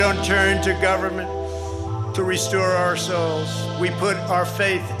Don't turn to government to restore our souls. We put our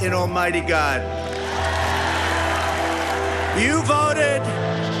faith in Almighty God. You voted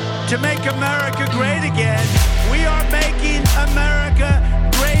to make America great again. We are making America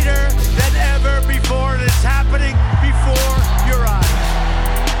greater than ever before, and it's happening before your eyes.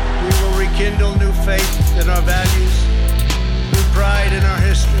 We will rekindle new faith in our values, new pride in our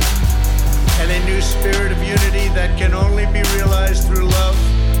history, and a new spirit of unity that can only be realized through love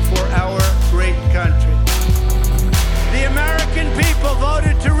for our great country. The American people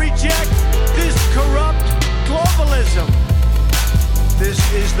voted to reject this corrupt globalism. This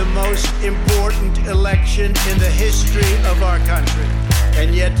is the most important election in the history of our country.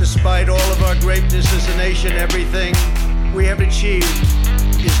 And yet, despite all of our greatness as a nation, everything we have achieved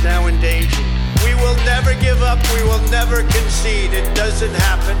is now in danger. We will never give up. We will never concede. It doesn't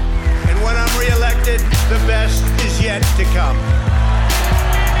happen. And when I'm reelected, the best is yet to come.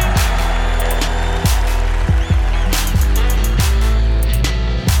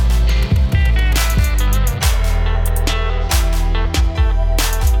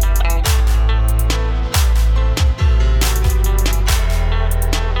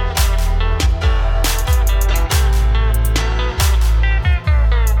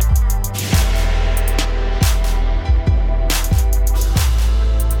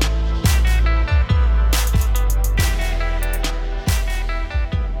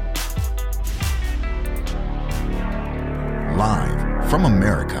 From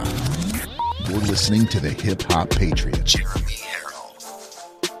America, you're listening to the Hip Hop Patriot, Jeremy Harrell.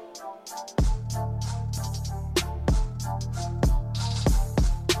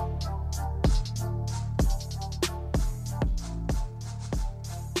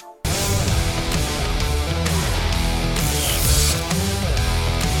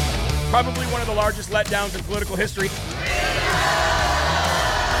 Probably one of the largest letdowns in political history.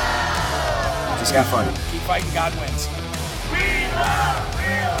 Just have fun. Keep fighting, God wins. We love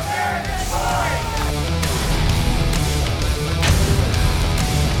real American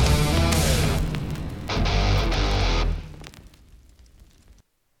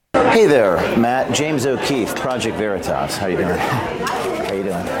boys! Hey there, Matt. James O'Keefe, Project Veritas. How you doing? How you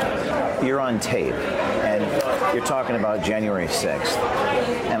doing? You're on tape, and you're talking about January 6th.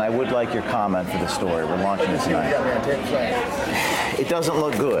 And I would like your comment for the story. We're launching it tonight. It doesn't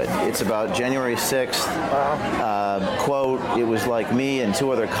look good. It's about January 6th. Quote, it was like me and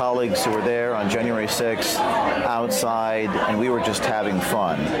two other colleagues who were there on January 6th outside, and we were just having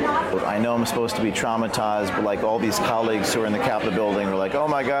fun. I know I'm supposed to be traumatized, but like all these colleagues who are in the Capitol building were like, oh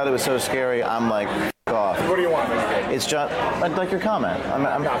my God, it was so scary. I'm like, off. What do you want? It's just, I'd like your comment.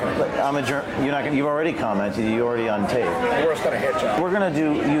 You've already commented. You're already on tape. We're just going to hit job. We're going to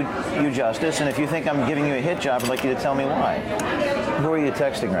do you justice, and if you think I'm giving you a hit job, I'd like you to tell me why. Who are you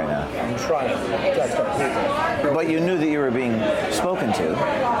texting right now? I'm trying to text other people. But you knew that you were being spoken to.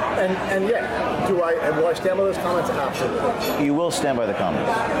 And yeah, will I stand by those comments? Absolutely. You will stand by the comments.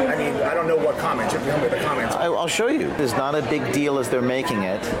 I mean, I don't know what comments. You have to tell me the comments. I'll show you. It's not a big deal as they're making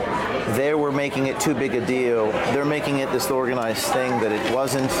it. They were making it too big a deal. They're making it this organized thing that it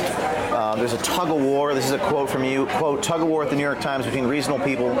wasn't. There's a tug of war. This is a quote from you. Quote, tug of war at the New York Times between reasonable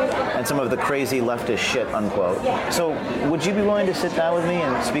people and some of the crazy leftist shit, unquote. So would you be willing to sit down with me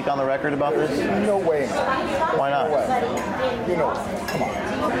and speak on the record about this? No way. Why not? No way. You know, come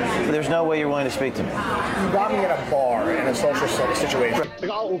on. There's no way you're willing to speak to me. You got me in a bar in a social situation. Like,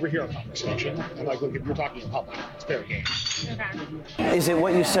 I'll overhear a conversation. And like, look, if you're talking in public, it's fair game. Okay. Is it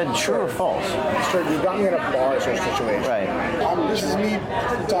what you said true or false? Sure, you got me in a bar social situation. Right. This is me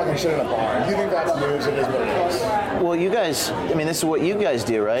talking shit in a bar. If you think that's news, it is what it is. Well, you guys, I mean, this is what you guys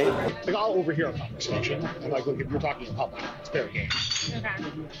do, right? Like, I'll overhear a conversation. And like, look, if you're talking in public, it's fair game. Okay.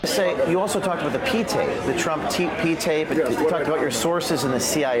 Say, you also talked about the P tape, the Trump P tape. Yes, you talked about your sources in the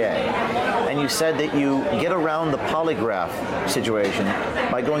CIA. And you said that you get around the polygraph situation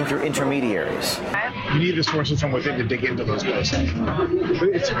by going through intermediaries. You need the sources from within to dig into those guys.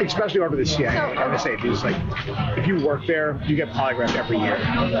 It's especially over the CIA. I'm say it's like if you work there, you get polygraphed every year,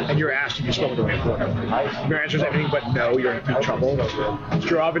 and you're asked if you're spoken to an reporter. Your answer is anything but no. You're in deep trouble.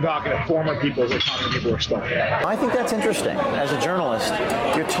 You're often talking to former people who are talking to people who are still there. I think that's interesting. As a journalist,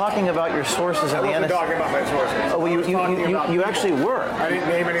 you're talking about your sources in the NSA. I wasn't talking about my sources. Oh, well, you actually were. I didn't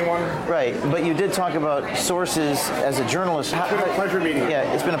name anyone. Right, but you did talk about sources as a journalist. It's been a pleasure meeting you.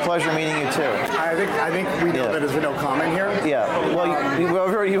 Yeah, it's been a pleasure meeting you too. I think we know that there's been no comment here. Yeah, well,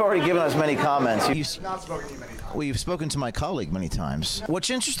 you've already given us many comments. Not spoken to you many times. Well, you've spoken to my colleague many times. What's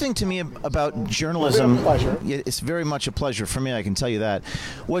interesting to me about journalism, it's very much a pleasure for me, I can tell you that.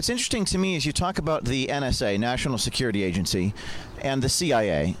 What's interesting to me is you talk about the NSA, National Security Agency, and the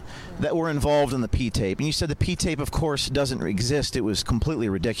CIA that were involved in the P-tape. And you said the P-tape, of course, doesn't exist. It was completely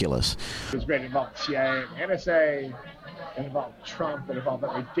ridiculous. It was great. It involved the CIA and NSA. It involved Trump. It involved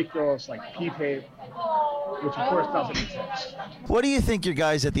that ridiculous, P-tape, which, of course, doesn't exist. What do you think your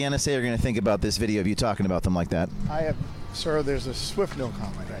guys at the NSA are going to think about this video of you talking about them like that? Sir, there's a swift no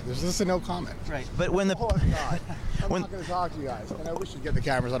comment. Right? There's just a no comment. Right. But when the... Oh, God. I'm not going to talk to you guys. And I wish you'd get the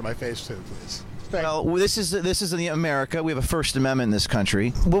cameras out of my face, too, please. Well, this is the America. We have a First Amendment in this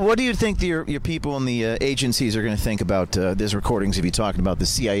country. Well, what do you think your people in the agencies are going to think about these recordings of you talking about the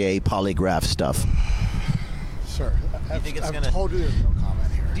CIA polygraph stuff? Sir, I've told you there's no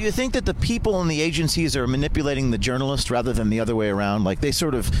comment here. Do you think that the people in the agencies are manipulating the journalist rather than the other way around? Like they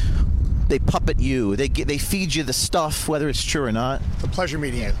puppet you. They feed you the stuff, whether it's true or not. It's a pleasure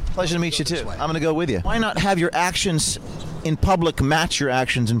meeting you. Pleasure to meet you too. I'm going to go with you. Why not have your actions in public match your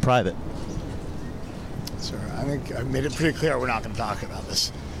actions in private? Sir, I think I've made it pretty clear we're not going to talk about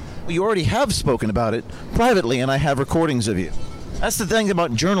this. Well, you already have spoken about it privately, and I have recordings of you. That's the thing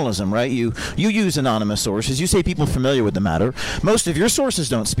about journalism, right? You use anonymous sources. You say people familiar with the matter. Most of your sources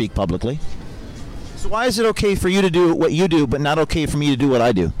don't speak publicly. So why is it okay for you to do what you do, but not okay for me to do what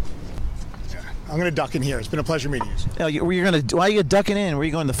I do? Yeah, I'm going to duck in here. It's been a pleasure meeting you. Why are you ducking in? Were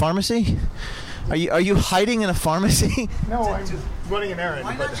you going to the pharmacy? Are you hiding in a pharmacy? No, I'm just running an errand.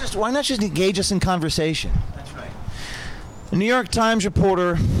 Why not just engage us in conversation? That's right. The New York Times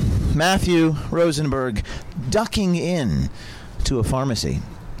reporter Matthew Rosenberg ducking in to a pharmacy.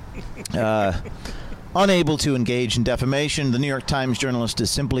 Unable to engage in defamation, the New York Times journalist is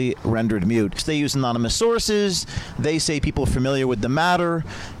simply rendered mute. They use anonymous sources. They say people familiar with the matter.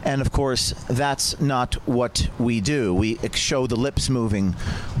 And, of course, that's not what we do. We show the lips moving.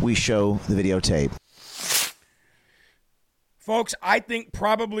 We show the videotape. Folks, I think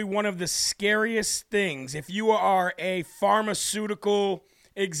probably one of the scariest things, if you are a pharmaceutical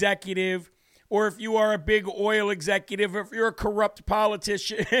executive, or if you are a big oil executive, or if you're a corrupt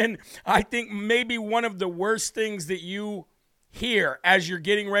politician, I think maybe one of the worst things that you hear as you're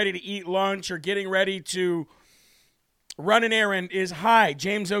getting ready to eat lunch or getting ready to run an errand is, "Hi,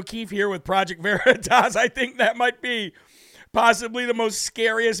 James O'Keefe here with Project Veritas." I think that might be possibly the most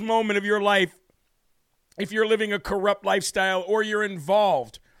scariest moment of your life if you're living a corrupt lifestyle or you're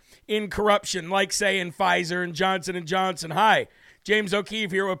involved in corruption, like, say, in Pfizer and Johnson & Johnson. "Hi, James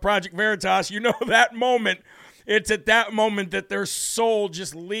O'Keefe here with Project Veritas." You know that moment. It's at that moment that their soul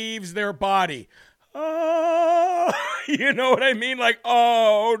just leaves their body. Oh, you know what I mean? Like,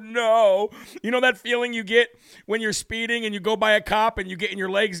 oh, no. You know that feeling you get when you're speeding and you go by a cop and your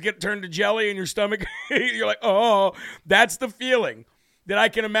legs get turned to jelly and your stomach, you're like, oh, that's the feeling that I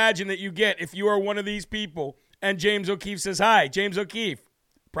can imagine that you get if you are one of these people. And James O'Keefe says, "Hi, James O'Keefe,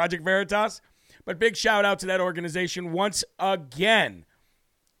 Project Veritas." But big shout out to that organization once again.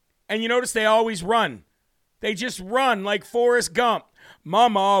 And you notice they always run. They just run like Forrest Gump.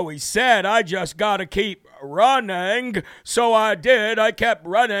 "Mama always said I just got to keep running. So I did. I kept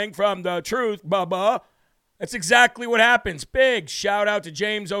running from the truth, Bubba." That's exactly what happens. Big shout out to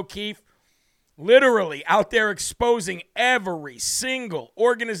James O'Keefe. Literally out there exposing every single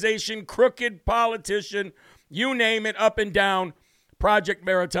organization, crooked politician, you name it, up and down. Project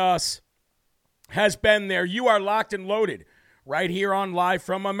Veritas has been there. You are locked and loaded right here on Live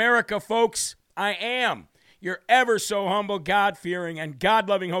from America, folks. I am your ever so humble, God-fearing, and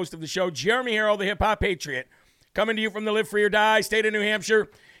God-loving host of the show, Jeremy Harrell, the hip-hop patriot, coming to you from the Live Free or Die state of New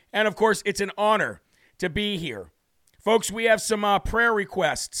Hampshire. And, of course, it's an honor to be here. Folks, we have some prayer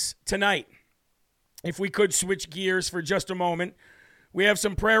requests tonight. If we could switch gears for just a moment. We have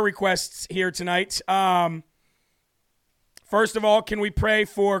some prayer requests here tonight. First of all, can we pray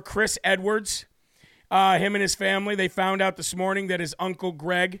for Chris Edwards? Him and his family, they found out this morning that his Uncle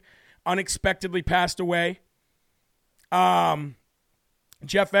Greg unexpectedly passed away.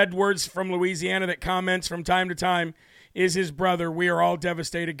 Jeff Edwards from Louisiana that comments from time to time is his brother. We are all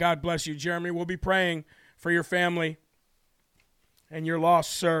devastated. God bless you, Jeremy. We'll be praying for your family and your loss,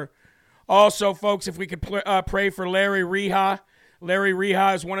 sir. Also, folks, if we could pray for Larry Reha. Larry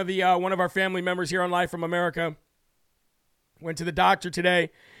Reha is one of our family members here on Live from America. Went to the doctor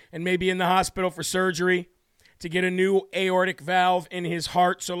today and may be in the hospital for surgery to get a new aortic valve in his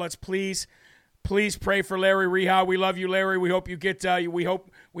heart. So let's please pray for Larry Reha. We love you, Larry. We hope you get,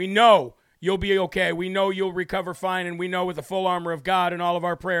 we know you'll be okay. We know you'll recover fine, and we know with the full armor of God and all of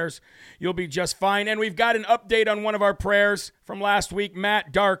our prayers, you'll be just fine. And we've got an update on one of our prayers from last week.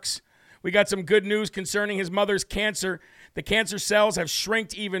 Matt Darks We got some good news concerning his mother's cancer. The cancer cells have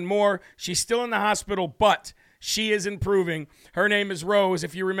shrinked even more. She's still in the hospital, but she is improving. Her name is Rose.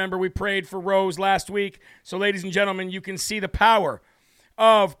 If you remember, we prayed for Rose last week. So, ladies and gentlemen, you can see the power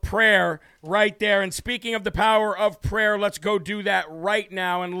of prayer right there. And speaking of the power of prayer, let's go do that right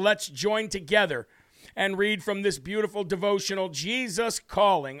now, and let's join together and read from this beautiful devotional, Jesus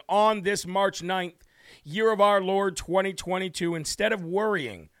Calling, on this March 9th, year of our Lord 2022. Instead of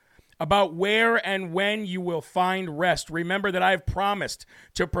worrying about where and when you will find rest, remember that I have promised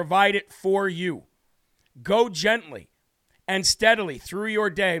to provide it for you. Go gently and steadily through your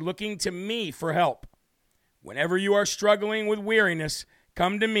day, looking to me for help. Whenever you are struggling with weariness,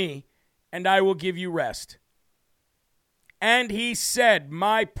 come to me, and I will give you rest. And he said,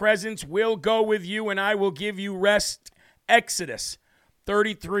 my presence will go with you, and I will give you rest. Exodus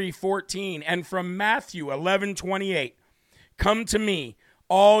 33:14. And from Matthew 11:28, come to me,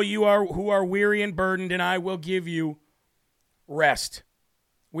 all you who are weary and burdened, and I will give you rest.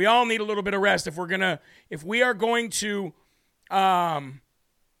 We all need a little bit of rest if we're going to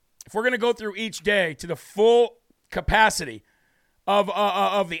go through each day to the full capacity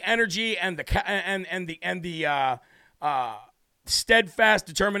of the energy and the steadfast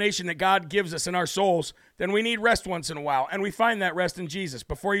determination that God gives us in our souls, then we need rest once in a while, and we find that rest in Jesus.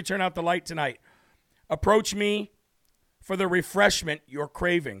 Before you turn out the light tonight, approach me for the refreshment you're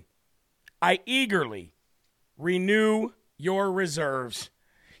craving. I eagerly renew your reserves.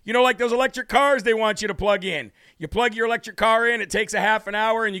 You know, like those electric cars they want you to plug in. You plug your electric car in, it takes a half an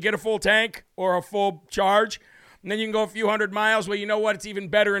hour, and you get a full tank or a full charge, and then you can go a few hundred miles. Well, you know what? It's even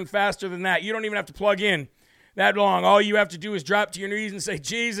better and faster than that. You don't even have to plug in that long. All you have to do is drop to your knees and say,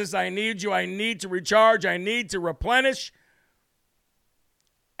 Jesus, I need you. I need to recharge. I need to replenish.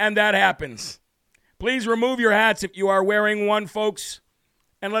 And that happens. Please remove your hats if you are wearing one, folks,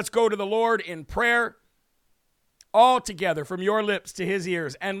 and let's go to the Lord in prayer. All together from your lips to his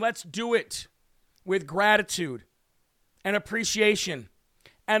ears. And let's do it with gratitude and appreciation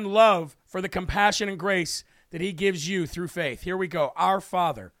and love for the compassion and grace that he gives you through faith. Here we go. Our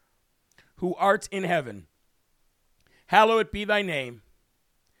Father, who art in heaven, hallowed be thy name.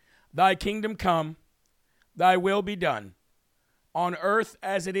 Thy kingdom come, thy will be done, on earth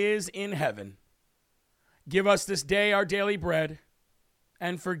as it is in heaven. Give us this day our daily bread,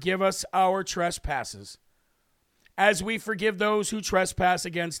 and forgive us our trespasses, as we forgive those who trespass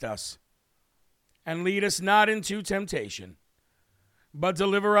against us. And lead us not into temptation, but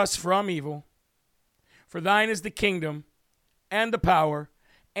deliver us from evil. For thine is the kingdom, and the power,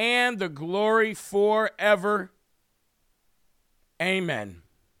 and the glory forever. Amen.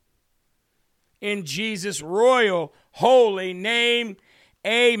 In Jesus' royal, holy name,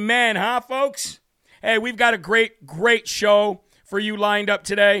 amen. Huh, folks? Hey, we've got a great show for you lined up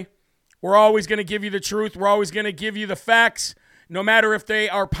today. We're always going to give you the truth. We're always going to give you the facts, no matter if they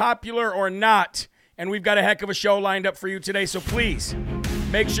are popular or not. And we've got a heck of a show lined up for you today. So please,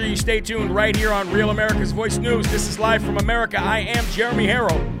 make sure you stay tuned right here on Real America's Voice News. This is Live from America. I am Jeremy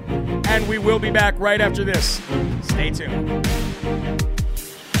Harrell, and we will be back right after this. Stay tuned.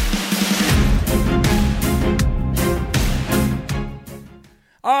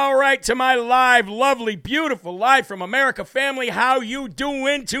 All right, to my live, lovely, beautiful Live from America family, how you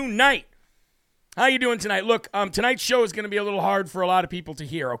doing tonight? How you doing tonight? Look, tonight's show is going to be a little hard for a lot of people to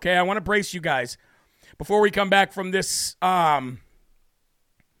hear, okay? I want to brace you guys before we come back from this,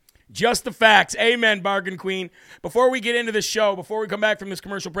 just the facts. Amen, Bargain Queen. Before we get into the show, before we come back from this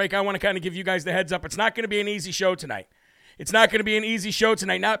commercial break, I want to kind of give you guys the heads up. It's not going to be an easy show tonight. It's not going to be an easy show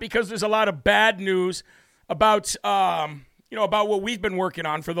tonight, not because there's a lot of bad news about, about what we've been working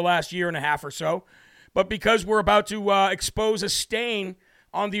on for the last year and a half or so, but because we're about to expose a stain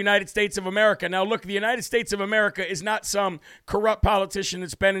on the United States of America. Now, look, the United States of America is not some corrupt politician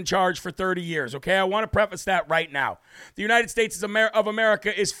that's been in charge for 30 years, okay? I want to preface that right now. The United States of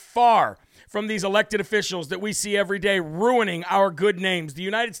America is far from these elected officials that we see every day ruining our good names. The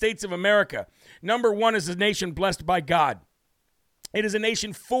United States of America, number one, is a nation blessed by God. It is a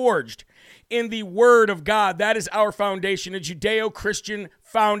nation forged in the Word of God. That is our foundation, a Judeo-Christian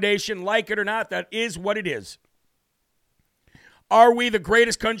foundation. Like it or not, that is what it is. Are we the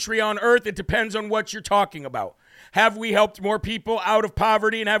greatest country on earth? It depends on what you're talking about. Have we helped more people out of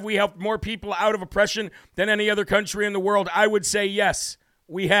poverty and have we helped more people out of oppression than any other country in the world? I would say yes,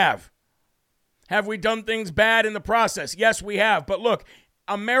 we have. Have we done things bad in the process? Yes, we have. But look,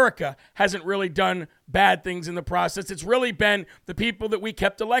 America hasn't really done bad things in the process. It's really been the people that we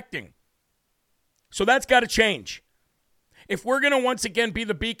kept electing. So that's got to change. If we're going to once again be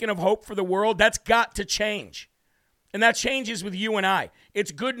the beacon of hope for the world, that's got to change. And that changes with you and I.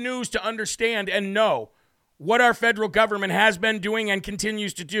 It's good news to understand and know what our federal government has been doing and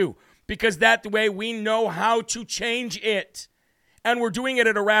continues to do, because that way we know how to change it. And we're doing it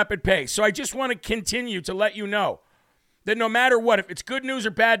at a rapid pace. So I just want to continue to let you know that no matter what, if it's good news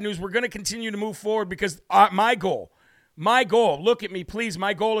or bad news, we're going to continue to move forward, because my goal, look at me, please,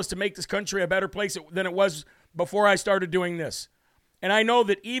 my goal is to make this country a better place than it was before I started doing this. And I know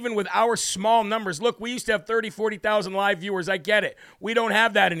that even with our small numbers, look, we used to have 30, 40,000 live viewers. I get it. We don't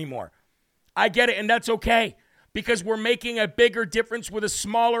have that anymore. I get it, and that's okay, because we're making a bigger difference with a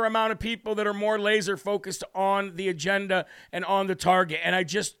smaller amount of people that are more laser focused on the agenda and on the target.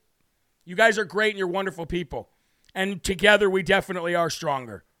 And you guys are great and you're wonderful people. And together we definitely are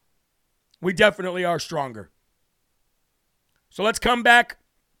stronger. We definitely are stronger. So let's come back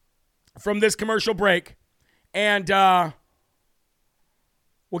from this commercial break and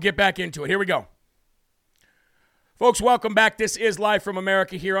we'll get back into it. Here we go. Folks, welcome back. This is Live from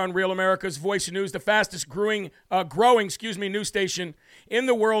America here on Real America's Voice of News, the fastest growing news station in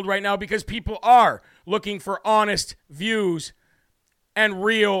the world right now, because people are looking for honest views and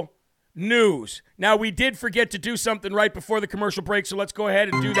real news. Now, we did forget to do something right before the commercial break, so let's go ahead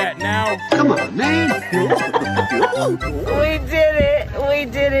and do that now. Come on, man. We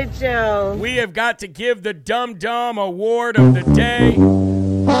did it, Joe. We have got to give the Dum Dum Award of the day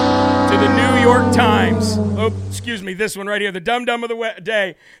to the New York Times. This one right here, the Dum Dum of the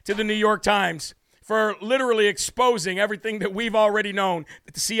day to the New York Times for literally exposing everything that we've already known,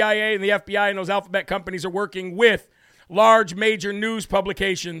 that the CIA and the FBI and those alphabet companies are working with large major news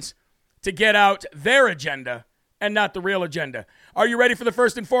publications to get out their agenda and not the real agenda. Are you ready for the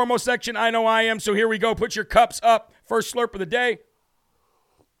first and foremost section? I know I am, so here we go. Put your cups up. First slurp of the day.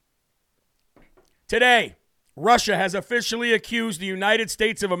 Today, Russia has officially accused the United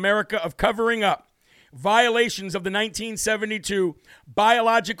States of America of covering up violations of the 1972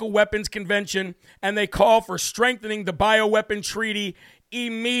 Biological Weapons Convention, and they call for strengthening the bioweapon treaty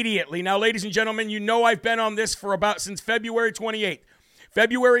immediately. Now, ladies and gentlemen, you know I've been on this since February 28th.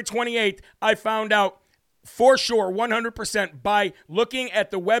 February 28th, I found out for sure, 100%, by looking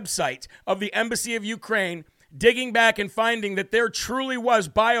at the website of the Embassy of Ukraine, digging back and finding that there truly was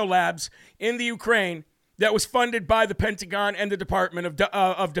biolabs in the Ukraine that was funded by the Pentagon and the Department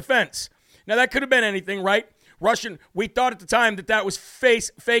of Defense. Now, that could have been anything, right? We thought at the time that was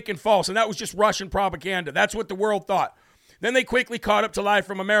fake and false, and that was just Russian propaganda. That's what the world thought. Then they quickly caught up to Live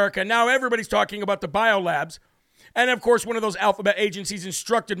from America. Now everybody's talking about the biolabs. And, of course, one of those alphabet agencies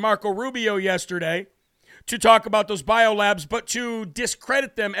instructed Marco Rubio yesterday to talk about those biolabs, but to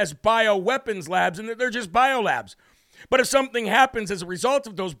discredit them as bioweapons labs, and that they're just biolabs. But if something happens as a result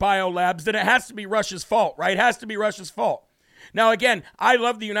of those biolabs, then it has to be Russia's fault, right? It has to be Russia's fault. Now, again, I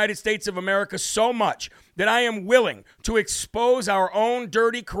love the United States of America so much that I am willing to expose our own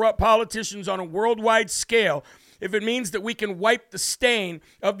dirty, corrupt politicians on a worldwide scale if it means that we can wipe the stain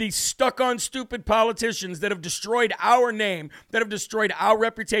of these stuck-on stupid politicians that have destroyed our name, that have destroyed our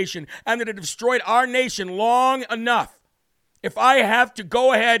reputation, and that have destroyed our nation long enough. If I have to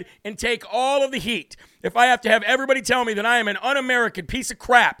go ahead and take all of the heat, if I have to have everybody tell me that I am an un-American piece of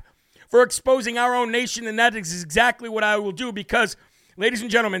crap for exposing our own nation, then that is exactly what I will do, because, ladies and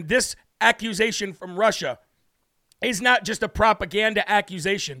gentlemen, this accusation from Russia is not just a propaganda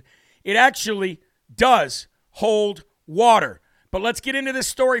accusation. It actually does hold water. But let's get into this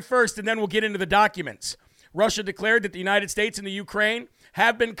story first, and then we'll get into the documents. Russia declared that the United States and the Ukraine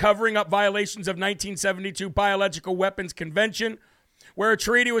have been covering up violations of 1972 Biological Weapons Convention, where a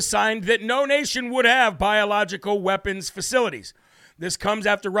treaty was signed that no nation would have biological weapons facilities. This comes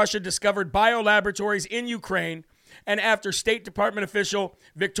after Russia discovered biolaboratories in Ukraine, and after State Department official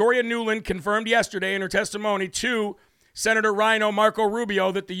Victoria Nuland confirmed yesterday in her testimony to Senator Rhino Marco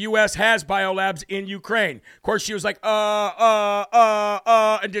Rubio that the U.S. has biolabs in Ukraine. Of course, she was like,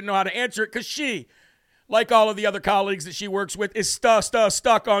 and didn't know how to answer it because she, like all of the other colleagues that she works with, is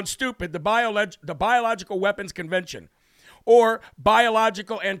stuck on stupid. The Biological Weapons Convention, or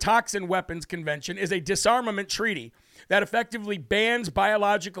Biological and Toxin Weapons Convention, is a disarmament treaty that effectively bans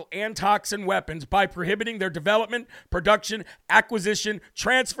biological and toxin weapons by prohibiting their development, production, acquisition,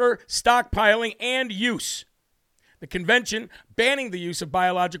 transfer, stockpiling, and use. The convention banning the use of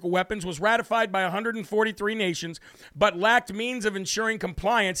biological weapons was ratified by 143 nations, but lacked means of ensuring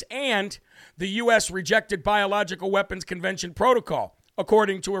compliance, and the U.S. rejected Biological Weapons Convention protocol,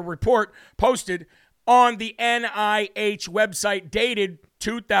 according to a report posted on the NIH website dated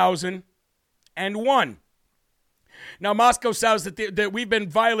 2001. Now, Moscow says that we've been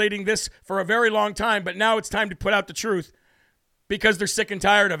violating this for a very long time, but now it's time to put out the truth because they're sick and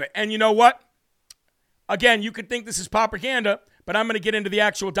tired of it. And you know what? Again, you could think this is propaganda, but I'm going to get into the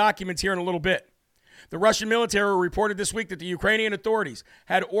actual documents here in a little bit. The Russian military reported this week that the Ukrainian authorities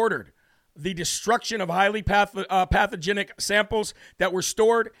had ordered the destruction of highly pathogenic samples that were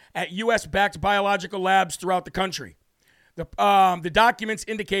stored at U.S.-backed biological labs throughout the country. The documents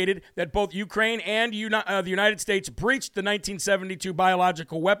indicated that both Ukraine and the United States breached the 1972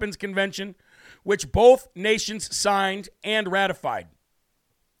 Biological Weapons Convention, which both nations signed and ratified.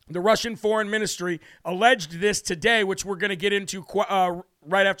 The Russian Foreign Ministry alleged this today, which we're going to get into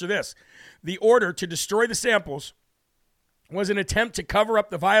right after this. The order to destroy the samples was an attempt to cover up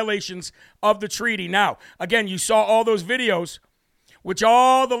the violations of the treaty. Now, again, you saw all those videos, which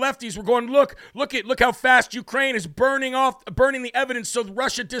all the lefties were going, look how fast Ukraine is burning the evidence so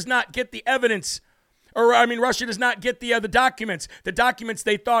Russia does not get the evidence. Russia does not get the documents. The documents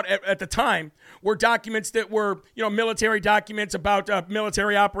they thought at the time were documents that were, military documents about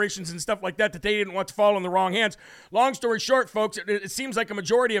military operations and stuff like that they didn't want to fall in the wrong hands. Long story short, folks, it seems like a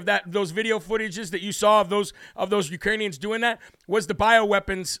majority of those video footages that you saw of those Ukrainians doing that was the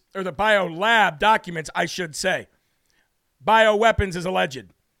bioweapons or the biolab documents, I should say. Bioweapons is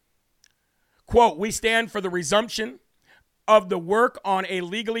alleged. Quote, we stand for the resumption of the work on a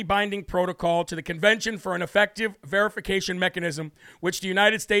legally binding protocol to the Convention for an Effective Verification Mechanism, which the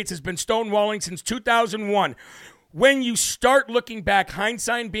United States has been stonewalling since 2001. When you start looking back,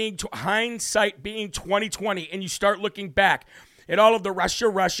 hindsight being 2020, and you start looking back at all of the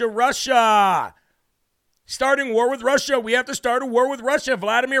Russia. Starting war with Russia. We have to start a war with Russia.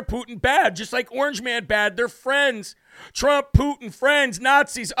 Vladimir Putin bad, just like Orange Man bad. They're friends. Trump, Putin, friends,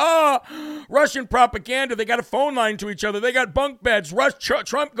 Nazis. Russian propaganda. They got a phone line to each other. They got bunk beds.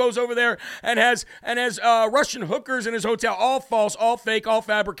 Trump goes over there and has Russian hookers in his hotel. All false, all fake, all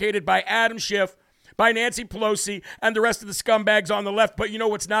fabricated by Adam Schiff, by Nancy Pelosi, and the rest of the scumbags on the left. But you know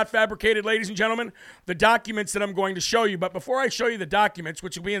what's not fabricated, ladies and gentlemen? The documents that I'm going to show you. But before I show you the documents,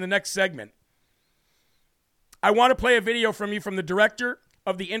 which will be in the next segment, I want to play a video from the director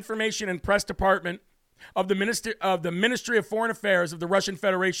of the Information and Press Department of the Ministry of Foreign Affairs of the Russian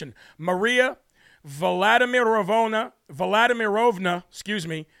Federation, Maria Vladimirovna,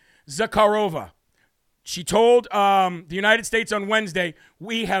 Zakharova. She told the United States on Wednesday,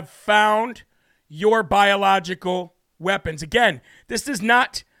 we have found your biological weapons. Again, this does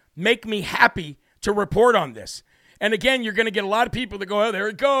not make me happy to report on this. And again, you're going to get a lot of people that go, oh, there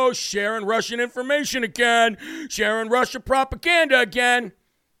it goes, sharing Russian information again, sharing Russia propaganda again.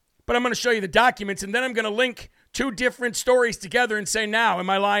 But I'm going to show you the documents, and then I'm going to link two different stories together and say, now, am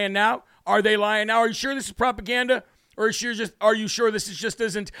I lying now? Are they lying now? Are you sure this is propaganda? Or are you sure this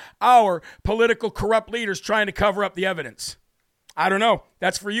isn't our political corrupt leaders trying to cover up the evidence? I don't know.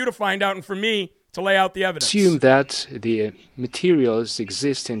 That's for you to find out and for me to lay out the evidence. Assume that the materials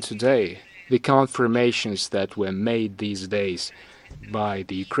existing today, the confirmations that were made these days by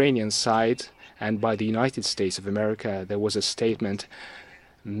the Ukrainian side and by the United States of America. There was a statement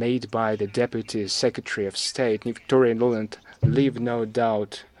made by the Deputy Secretary of State, Victoria Nuland, leave no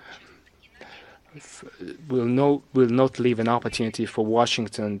doubt, will not leave an opportunity for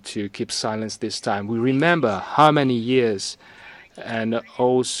Washington to keep silence this time. We remember how many years and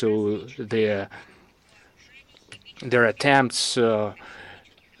also their attempts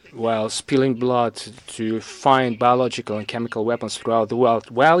while spilling blood to find biological and chemical weapons throughout the world,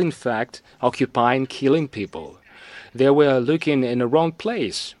 while in fact occupying, killing people. They were looking in the wrong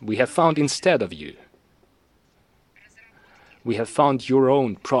place. We have found instead of you. We have found your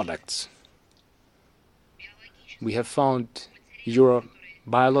own products. We have found your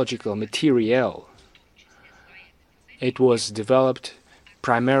biological material. It was developed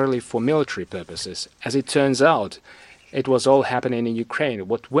primarily for military purposes. As it turns out, it was all happening in Ukraine.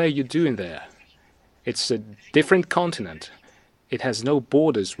 What were you doing there? It's a different continent. It has no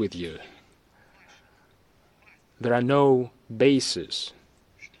borders with you. There are no bases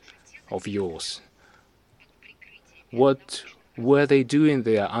of yours. What were they doing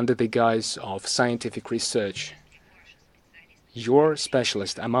there under the guise of scientific research? Your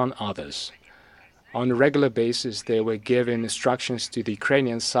specialist, among others. On a regular basis, they were giving instructions to the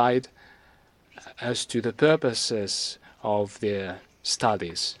Ukrainian side as to the purposes of their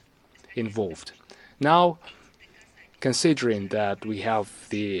studies involved. Now, considering that we have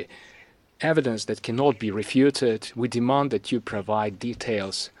the evidence that cannot be refuted, we demand that you provide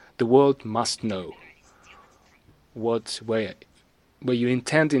details. The world must know what were you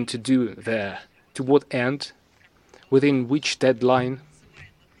intending to do there, to what end, within which deadline,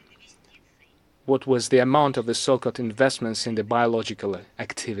 what was the amount of the so-called investments in the biological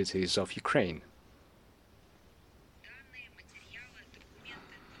activities of Ukraine.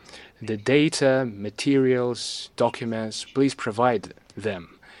 the data, materials, documents, please provide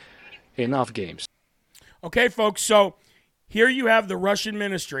them. Enough games. Okay, folks, so here you have the Russian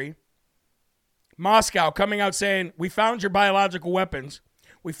ministry, Moscow, coming out saying, we found your biological weapons.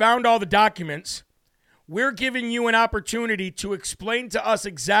 We found all the documents. We're giving you an opportunity to explain to us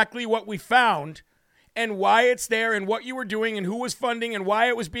exactly what we found and why it's there and what you were doing and who was funding and why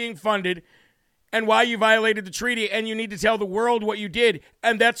it was being funded and why you violated the treaty, and you need to tell the world what you did.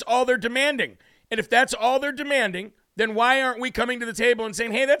 And that's all they're demanding. And if that's all they're demanding, then why aren't we coming to the table and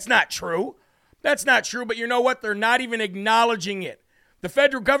saying, hey, that's not true. That's not true. But you know what? They're not even acknowledging it. The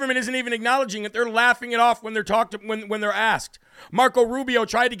federal government isn't even acknowledging it. They're laughing it off when they're talked to, when they're asked. Marco Rubio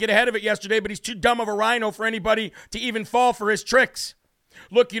tried to get ahead of it yesterday, but he's too dumb of a rhino for anybody to even fall for his tricks.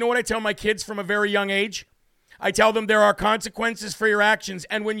 Look, you know what I tell my kids from a very young age? I tell them there are consequences for your actions,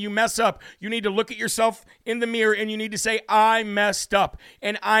 and when you mess up, you need to look at yourself in the mirror and you need to say, I messed up,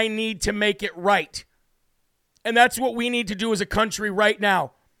 and I need to make it right. And that's what we need to do as a country right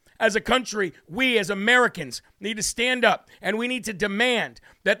now. As a country, we as Americans need to stand up, and we need to demand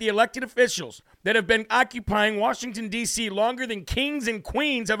that the elected officials that have been occupying Washington, D.C. longer than kings and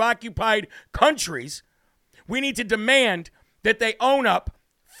queens have occupied countries, we need to demand that they own up,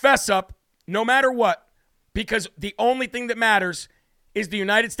 fess up, no matter what, because the only thing that matters is the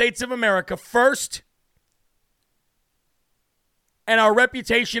United States of America first, and our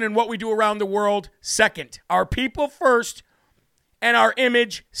reputation and what we do around the world second. Our people first, and our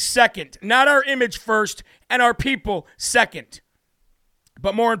image second. Not our image first, and our people second.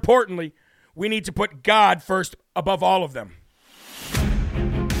 But more importantly, we need to put God first above all of them.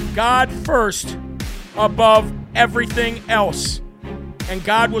 God first above everything else. And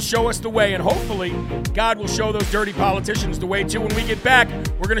God will show us the way, and hopefully God will show those dirty politicians the way too. When we get back,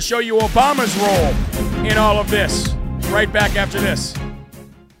 we're going to show you Obama's role in all of this. Right back after this.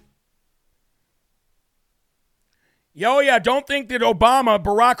 Yeah, don't think that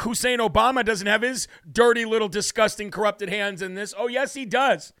Barack Hussein Obama doesn't have his dirty little disgusting corrupted hands in this. Oh, yes, he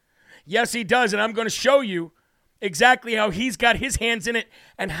does. Yes, he does. And I'm going to show you exactly how he's got his hands in it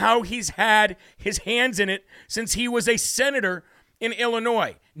and how he's had his hands in it since he was a senator in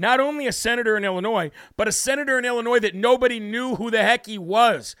Illinois. Not only a senator in Illinois, but a senator in Illinois that nobody knew who the heck he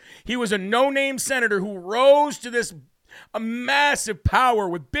was. He was a no-name senator who rose to this a massive power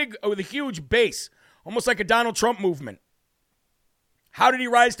with a huge base, almost like a Donald Trump movement. How did he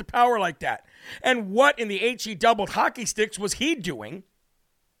rise to power like that? And what in the HE doubled hockey sticks was he doing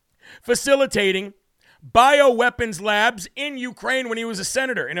facilitating bioweapons labs in Ukraine when he was a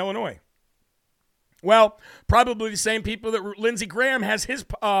senator in Illinois? Well, probably the same people that Lindsey Graham has his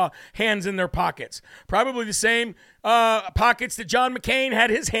hands in their pockets. Probably the same pockets that John McCain had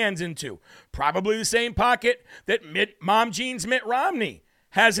his hands into. Probably the same pocket that Mom Jean's Mitt Romney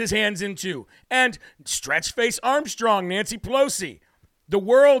has his hands into. And Stretch Face Armstrong, Nancy Pelosi. The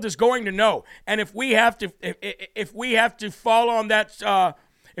world is going to know. And if we have to fall on that,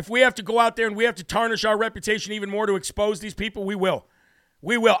 if we have to go out there and we have to tarnish our reputation even more to expose these people, we will.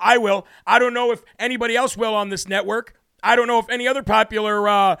 We will. I will. I don't know if anybody else will on this network. I don't know if any other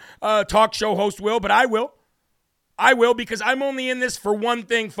popular talk show host will, but I will. I will, because I'm only in this for one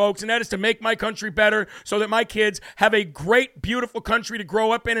thing, folks, and that is to make my country better so that my kids have a great, beautiful country to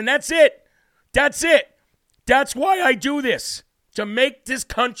grow up in, and that's it. That's it. That's why I do this, to make this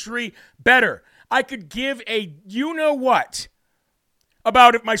country better. I could give a you-know-what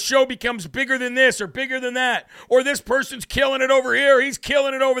about if my show becomes bigger than this or bigger than that, or this person's killing it over here, he's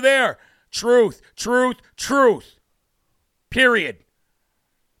killing it over there. Truth, truth, truth. Period.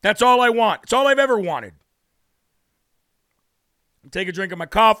 That's all I want. It's all I've ever wanted. Take a drink of my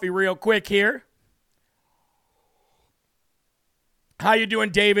coffee real quick here. How you doing,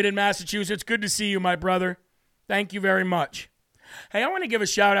 David in Massachusetts? Good to see you, my brother. Thank you very much. Hey, I want to give a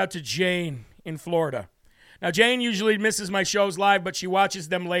shout out to Jane in Florida. Now, Jane usually misses my shows live, but she watches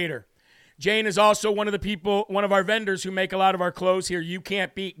them later. Jane is also one of our vendors who make a lot of our clothes here. You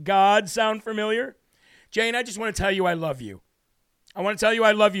Can't Beat God. Sound familiar? Jane, I just want to tell you I love you. I want to tell you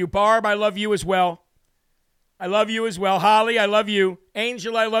I love you. Barb, I love you as well. I love you as well. Holly, I love you.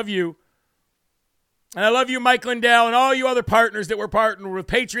 Angel, I love you. And I love you, Mike Lindell, and all you other partners that we're partnered with.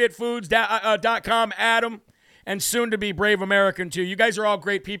 PatriotFoods.com, Adam, and soon to be Brave American too. You guys are all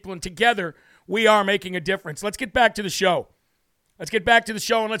great people, and together we are making a difference. Let's get back to the show. Let's get back to the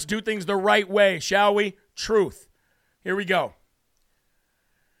show, and let's do things the right way, shall we? Truth. Here we go.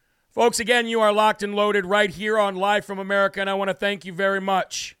 Folks, again, you are locked and loaded right here on Live from America, and I want to thank you very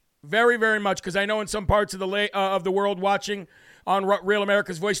much. Very, very much, because I know in some parts of the world watching on Real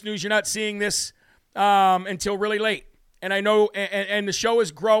America's Voice News, you're not seeing this until really late. and I know, and the show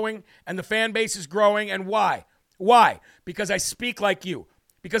is growing, and the fan base is growing, and why? Why? Because I speak like you,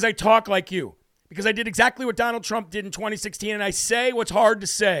 because I talk like you, because I did exactly what Donald Trump did in 2016, and I say what's hard to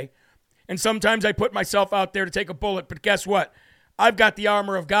say, and sometimes I put myself out there to take a bullet, but guess what? I've got the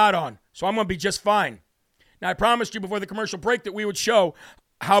armor of God on, so I'm going to be just fine. Now, I promised you before the commercial break that we would show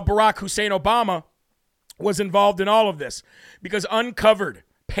how Barack Hussein Obama was involved in all of this, because uncovered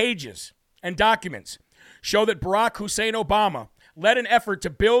pages and documents show that Barack Hussein Obama led an effort to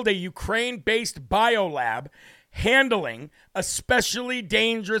build a Ukraine-based biolab handling especially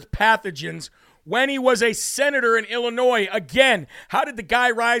dangerous pathogens when he was a senator in Illinois. Again, how did the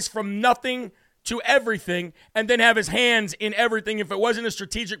guy rise from nothing to everything and then have his hands in everything if it wasn't a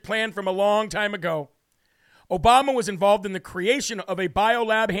strategic plan from a long time ago? Obama was involved in the creation of a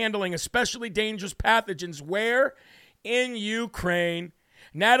biolab handling especially dangerous pathogens where? In Ukraine.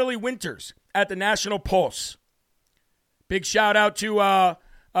 Natalie Winters at the National Pulse. Big shout out to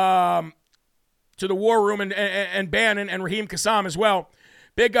the War Room and Bannon and Raheem Kassam as well.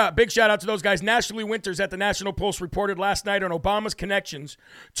 Big shout out to those guys. Natalie Winters at the National Pulse reported last night on Obama's connections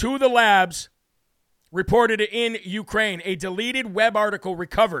to the labs reported in Ukraine. A deleted web article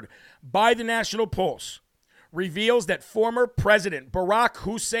recovered by the National Pulse reveals that former President Barack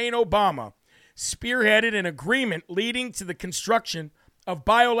Hussein Obama spearheaded an agreement leading to the construction of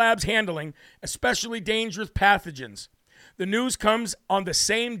biolabs handling especially dangerous pathogens. The news comes on the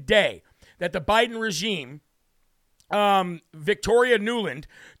same day that the Biden regime, Victoria Nuland,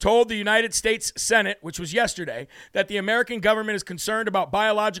 told the United States Senate, which was yesterday, that the American government is concerned about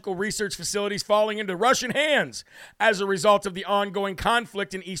biological research facilities falling into Russian hands as a result of the ongoing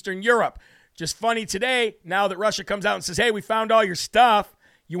conflict in Eastern Europe. Just funny today, now that Russia comes out and says, hey, we found all your stuff.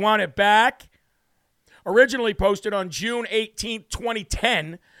 You want it back? Originally posted on June 18,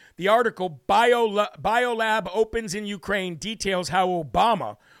 2010, the article Biolab Opens in Ukraine details how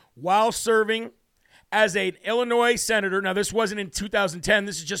Obama, while serving as an Illinois senator, now this wasn't in 2010,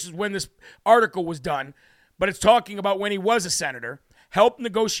 this is just when this article was done, but it's talking about when he was a senator, helped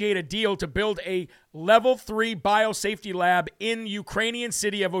negotiate a deal to build a level 3 biosafety lab in Ukrainian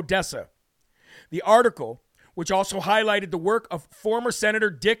city of Odessa. The article, which also highlighted the work of former Senator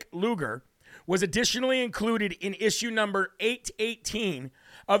Dick Lugar, was additionally included in issue number 818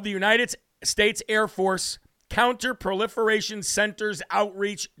 of the United States Air Force Counter-Proliferation Center's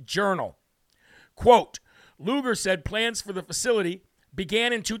Outreach Journal. Quote, Lugar said plans for the facility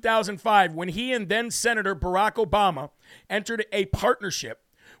began in 2005 when he and then Senator Barack Obama entered a partnership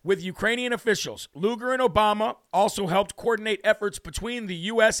with Ukrainian officials. Lugar and Obama also helped coordinate efforts between the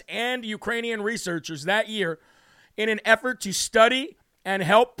U.S. and Ukrainian researchers that year in an effort to study and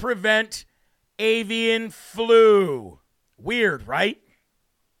help prevent avian flu. Weird, right?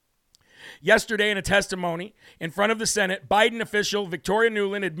 Yesterday, in a testimony in front of the Senate, Biden official Victoria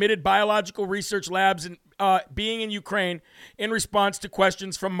Nuland admitted biological research labs being in Ukraine in response to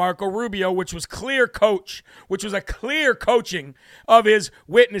questions from Marco Rubio, which was a clear coaching of his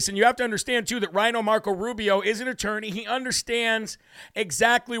witness. And you have to understand, too, that Rhino Marco Rubio is an attorney. He understands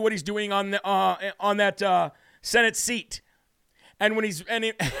exactly what he's doing on that Senate seat. And when he's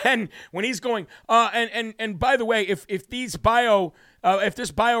when he's going and by the way, if this bio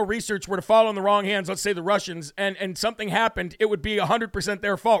research were to fall in the wrong hands, let's say the Russians, and something happened, it would be 100%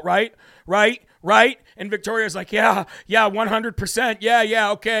 their fault, right? And Victoria's like, yeah, 100%, yeah,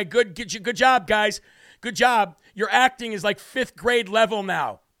 okay, good job, guys, good job. Your acting is like 5th grade level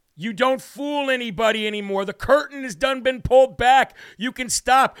now. You don't fool anybody anymore. The curtain has been pulled back. You can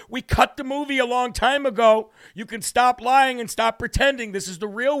stop. We cut the movie a long time ago. You can stop lying and stop pretending. This is the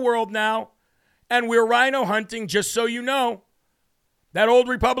real world now. And we're rhino hunting, just so you know. That old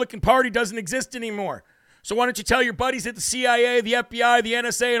Republican Party doesn't exist anymore. So why don't you tell your buddies at the CIA, the FBI, the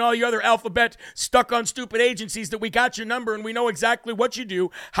NSA, and all your other alphabet stuck on stupid agencies that we got your number and we know exactly what you do,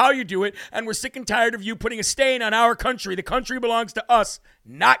 how you do it, and we're sick and tired of you putting a stain on our country. The country belongs to us,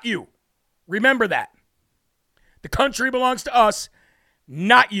 not you. Remember that. The country belongs to us,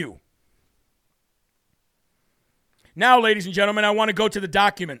 not you. Now, ladies and gentlemen, I want to go to the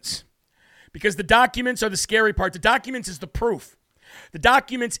documents because the documents are the scary part. The documents is the proof. The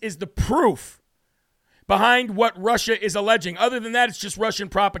documents is the proof behind what Russia is alleging. Other than that, it's just Russian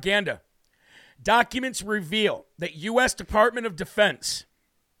propaganda. Documents reveal that U.S. Department of Defense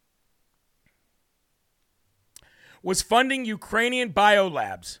was funding Ukrainian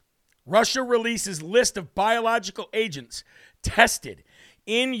biolabs. Russia releases list of biological agents tested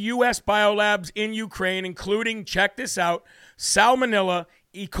in U.S. biolabs in Ukraine, including, check this out, Salmonella,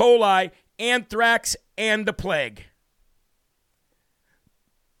 E. coli, anthrax, and the plague.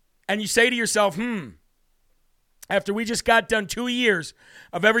 And you say to yourself, after we just got done 2 years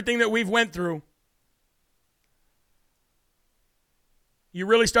of everything that we've went through, you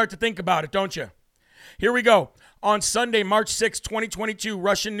really start to think about it, don't you? Here we go. On Sunday, March 6, 2022,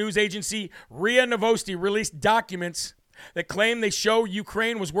 Russian news agency RIA Novosti released documents that claim they show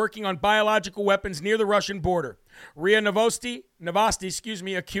Ukraine was working on biological weapons near the Russian border. RIA Novosti,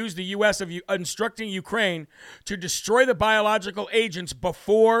 accused the U.S. of instructing Ukraine to destroy the biological agents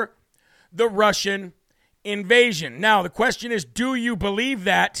before the Russian invasion. Now, the question is, do you believe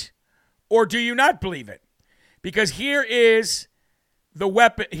that or do you not believe it? Because here is the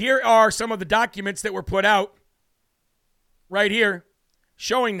weapon. Here are some of the documents that were put out right here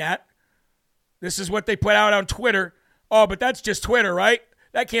showing that. This is what they put out on Twitter. Oh, but that's just Twitter, right?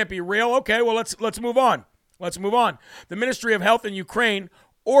 That can't be real. Okay, well, let's move on. Let's move on. The Ministry of Health in Ukraine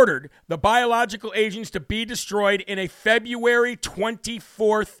ordered the biological agents to be destroyed in a February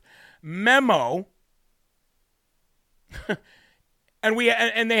 24th memo. and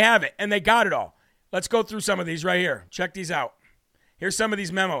they have it, and they got it all. Let's go through some of these right here. Check these out. Here's some of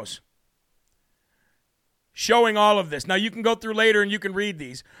these memos showing all of this. Now, you can go through later and you can read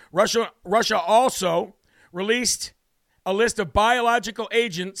these. Russia also released a list of biological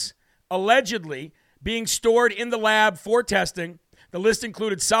agents allegedly being stored in the lab for testing. The list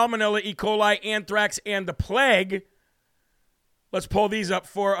included Salmonella, E. coli, anthrax, and the plague. Let's pull these up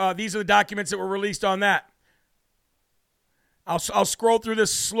for these are the documents that were released on that. I'll scroll through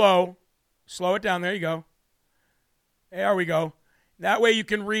this slow. Slow it down. There you go. There we go. That way you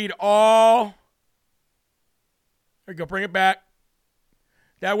can read all. There you go. Bring it back.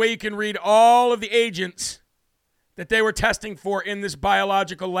 That way you can read all of the agents that they were testing for in this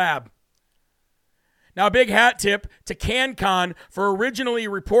biological lab. Now, a big hat tip to CanCon for originally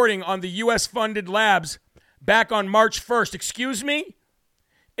reporting on the U.S.-funded labs back on March 1st. Excuse me?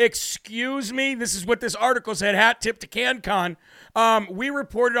 Excuse me? This is what this article said. Hat tip to CanCon. We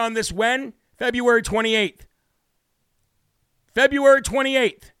reported on this when? February 28th. February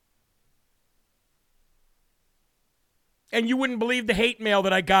 28th. And you wouldn't believe the hate mail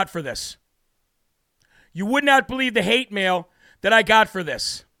that I got for this. You would not believe the hate mail that I got for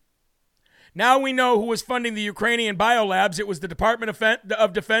this. Now we know who was funding the Ukrainian biolabs. It was the Department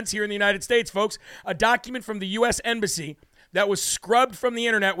of Defense here in the United States, folks. A document from the U.S. Embassy that was scrubbed from the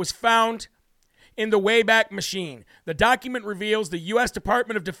internet was found in the Wayback Machine. The document reveals the U.S.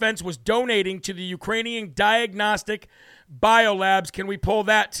 Department of Defense was donating to the Ukrainian diagnostic biolabs. Can we pull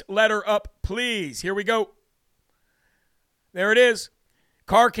that letter up, please? Here we go. There it is.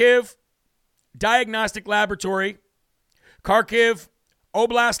 Kharkiv Diagnostic Laboratory, Kharkiv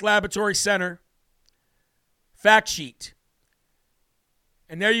Oblast Laboratory Center, fact sheet.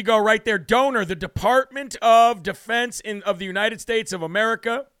 And there you go right there. Donor, the Department of Defense of the United States of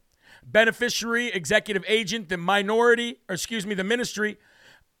America. Beneficiary, executive agent, the Ministry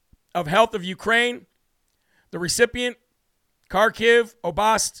of Health of Ukraine. The recipient, Kharkiv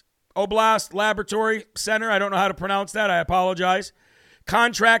Oblast Laboratory Center. I don't know how to pronounce that. I apologize.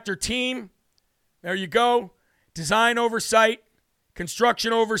 Contractor team. There you go. Design oversight.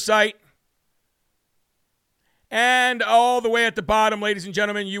 Construction oversight. And all the way at the bottom, ladies and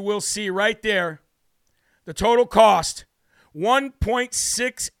gentlemen, you will see right there the total cost,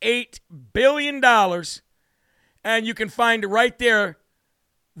 $1.68 billion. And you can find right there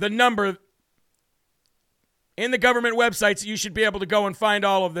the number in the government websites. You should be able to go and find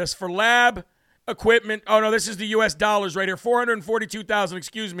all of this for lab equipment. Oh, no, this is the U.S. dollars right here.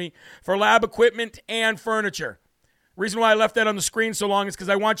 $442,000, for lab equipment and furniture. Reason why I left that on the screen so long is because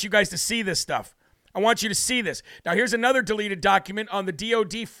I want you guys to see this stuff. I want you to see this. Now, here's another deleted document on the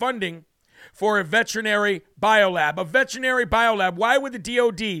DOD funding for a veterinary biolab. A veterinary biolab. Why would the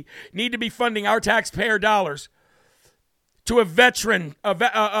DOD need to be funding our taxpayer dollars to a vet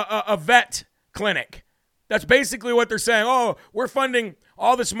clinic? That's basically what they're saying. Oh, we're funding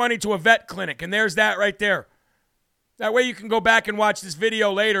all this money to a vet clinic. And there's that right there. That way you can go back and watch this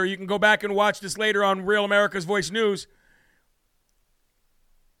video later. You can go back and watch this later on Real America's Voice News.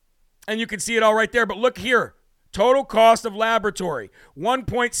 And you can see it all right there. But look here. Total cost of laboratory,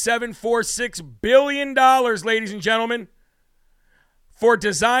 $1.746 billion, ladies and gentlemen, for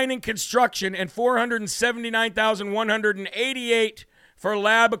design and construction, and $479,188 for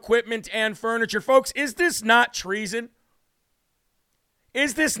lab equipment and furniture. Folks, is this not treason?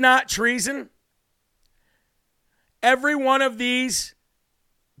 Is this not treason? Every one of these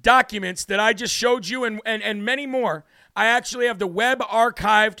documents that I just showed you and many more, I actually have the web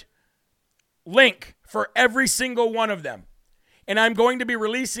archived link for every single one of them. And I'm going to be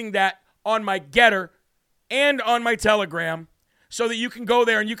releasing that on my Getter and on my Telegram so that you can go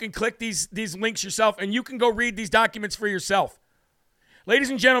there and you can click these links yourself and you can go read these documents for yourself. Ladies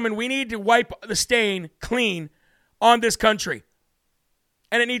and gentlemen, we need to wipe the stain clean on this country.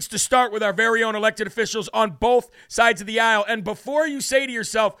 And it needs to start with our very own elected officials on both sides of the aisle. And before you say to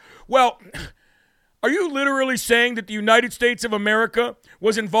yourself, well, are you literally saying that the United States of America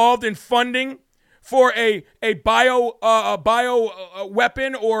was involved in funding for a bio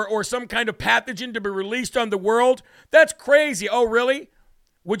weapon or some kind of pathogen to be released on the world? That's crazy. Oh, really?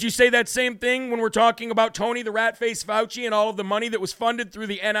 Would you say that same thing when we're talking about Tony the Rat-Faced Fauci and all of the money that was funded through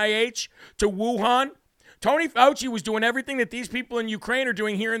the NIH to Wuhan? Tony Fauci was doing everything that these people in Ukraine are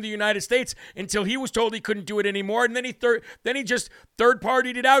doing here in the United States until he was told he couldn't do it anymore, and then he just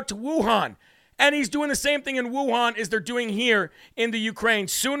third-partied it out to Wuhan. And he's doing the same thing in Wuhan as they're doing here in the Ukraine.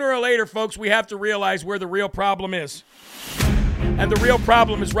 Sooner or later, folks, we have to realize where the real problem is. And the real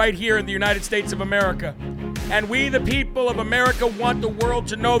problem is right here in the United States of America. And we, the people of America, want the world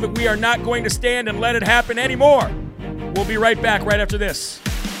to know that we are not going to stand and let it happen anymore. We'll be right back right after this.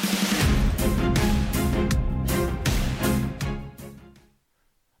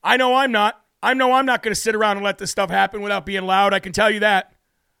 I know I'm not. I know I'm not going to sit around and let this stuff happen without being loud. I can tell you that.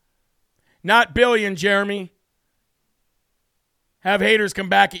 Not billion, Jeremy. Have haters come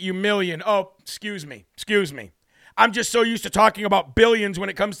back at you million. Oh, excuse me. I'm just so used to talking about billions when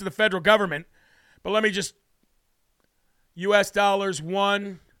it comes to the federal government. But let me just... U.S. dollars,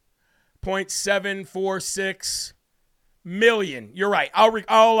 1.746 million. You're right.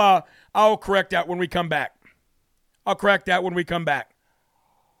 I'll correct that when we come back.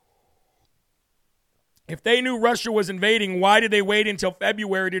 If they knew Russia was invading, why did they wait until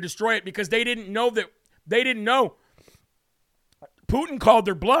February to destroy it? Because they didn't know. Putin called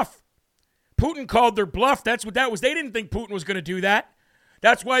their bluff. That's what that was. They didn't think Putin was going to do that.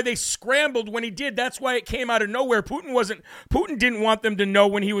 That's why they scrambled when he did. That's why it came out of nowhere. Putin didn't want them to know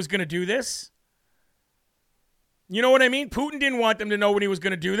when he was going to do this. You know what I mean? Putin didn't want them to know when he was going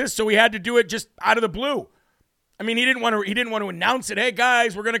to do this, so he had to do it just out of the blue. I mean, he didn't want to announce it. Hey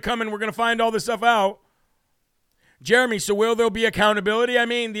guys, we're going to come and we're going to find all this stuff out. Jeremy, so will there be accountability? I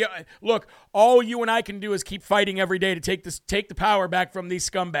mean, look, all you and I can do is keep fighting every day to take the power back from these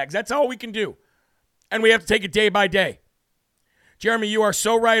scumbags. That's all we can do. And we have to take it day by day. Jeremy, you are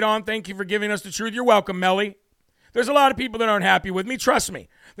so right on. Thank you for giving us the truth. You're welcome, Melly. There's a lot of people that aren't happy with me. Trust me.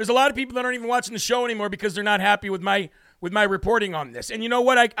 There's a lot of people that aren't even watching the show anymore because they're not happy with my reporting on this. And you know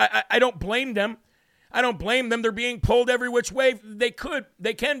what? I don't blame them. I don't blame them. They're being pulled every which way they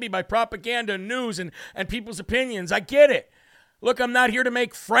can be by propaganda and news and people's opinions. I get it. Look, I'm not here to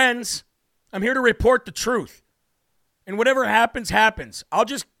make friends. I'm here to report the truth. And whatever happens, happens. I'll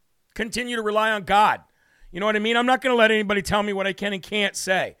just continue to rely on God. You know what I mean? I'm not going to let anybody tell me what I can and can't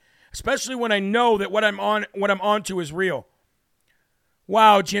say, especially when I know that what I'm onto is real.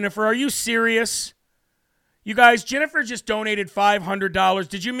 Wow, Jennifer, are you serious? You guys, Jennifer just donated $500.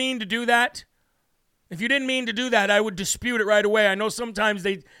 Did you mean to do that? If you didn't mean to do that, I would dispute it right away. I know sometimes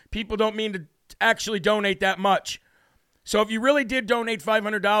people don't mean to actually donate that much. So if you really did donate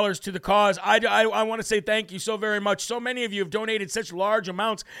 $500 to the cause, I want to say thank you so very much. So many of you have donated such large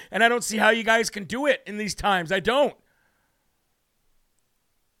amounts, and I don't see how you guys can do it in these times. I don't.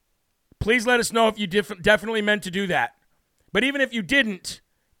 Please let us know if you definitely meant to do that. But even if you didn't,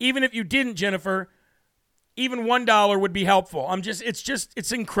 Jennifer, even $1 would be helpful.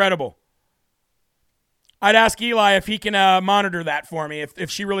 It's incredible. I'd ask Eli if he can monitor that for me, if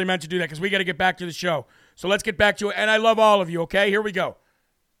she really meant to do that, because we got to get back to the show. So let's get back to it. And I love all of you, okay? Here we go.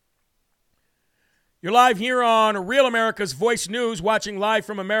 You're live here on Real America's Voice News, watching live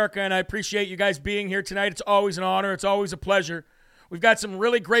from America, and I appreciate you guys being here tonight. It's always an honor. It's always a pleasure. We've got some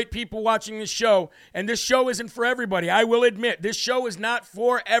really great people watching this show, and this show isn't for everybody. I will admit, this show is not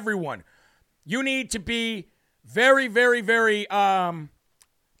for everyone. You need to be very, very, very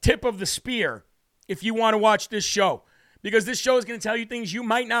tip of the spear if you want to watch this show, because this show is going to tell you things you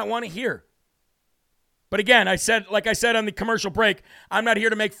might not want to hear. But again, like I said on the commercial break, I'm not here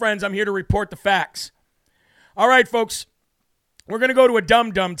to make friends. I'm here to report the facts. All right, folks, we're going to go to a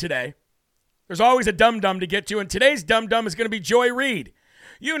dum-dum today. There's always a dum-dum to get to, and today's dum-dum is going to be Joy Reid.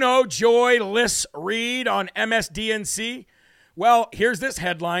 You know Joy Liss Reid on MSDNC. Well, here's this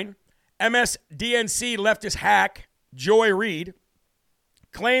headline. MSDNC leftist hack Joy Reid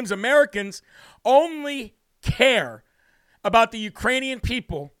claims Americans only care about the Ukrainian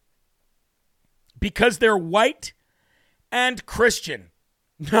people because they're white and Christian.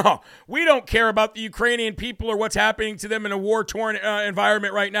 No, we don't care about the Ukrainian people or what's happening to them in a war-torn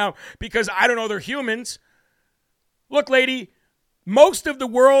environment right now because, I don't know, they're humans. Look, lady, most of the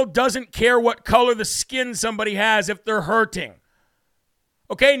world doesn't care what color the skin somebody has if they're hurting.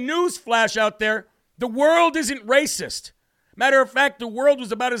 Okay, news flash out there. The world isn't racist. Matter of fact, the world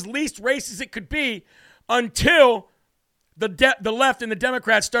was about as least racist it could be until the left and the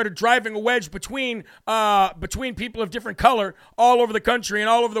Democrats started driving a wedge between people of different color all over the country and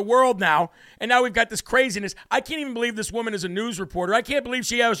all over the world now. And now we've got this craziness. I can't even believe this woman is a news reporter. I can't believe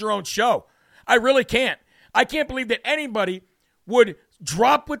she has her own show. I really can't. I can't believe that anybody would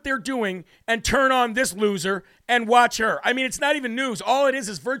drop what they're doing and turn on this loser and watch her. I mean, it's not even news. All it is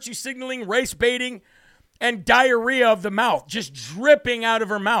virtue signaling, race baiting, and diarrhea of the mouth just dripping out of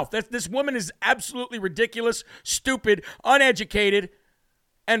her mouth. This woman is absolutely ridiculous, stupid, uneducated,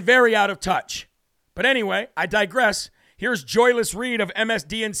 and very out of touch. But anyway, I digress. Here's Joyless Reed of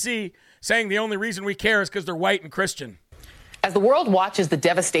MSDNC saying the only reason we care is because they're white and Christian. As the world watches the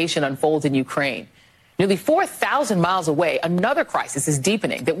devastation unfold in Ukraine, nearly 4,000 miles away, another crisis is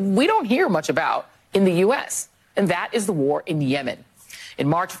deepening that we don't hear much about in the U.S., and that is the war in Yemen. In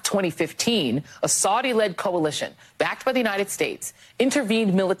March of 2015, a Saudi-led coalition, backed by the United States,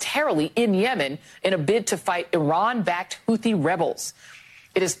 intervened militarily in Yemen in a bid to fight Iran-backed Houthi rebels.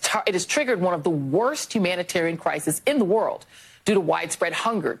 It has triggered one of the worst humanitarian crises in the world due to widespread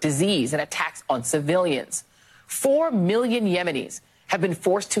hunger, disease, and attacks on civilians. 4 million Yemenis have been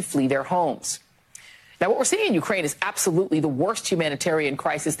forced to flee their homes. Now, what we're seeing in Ukraine is absolutely the worst humanitarian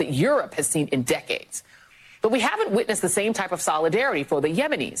crisis that Europe has seen in decades. But we haven't witnessed the same type of solidarity for the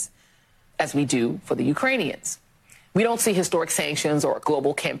Yemenis as we do for the Ukrainians. We don't see historic sanctions or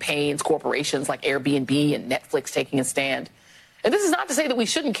global campaigns, corporations like Airbnb and Netflix taking a stand. And this is not to say that we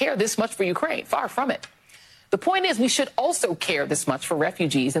shouldn't care this much for Ukraine. Far from it. The point is we should also care this much for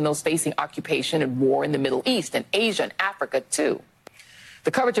refugees and those facing occupation and war in the Middle East and Asia and Africa, too. The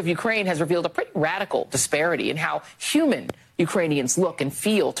coverage of Ukraine has revealed a pretty radical disparity in how human Ukrainians look and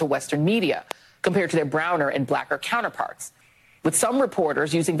feel to Western media compared to their browner and blacker counterparts, with some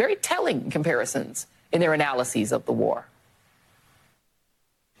reporters using very telling comparisons in their analyses of the war.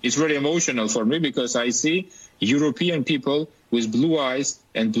 It's very emotional for me because I see European people with blue eyes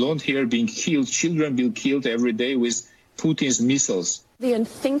and blonde hair being killed, children being killed every day with Putin's missiles. The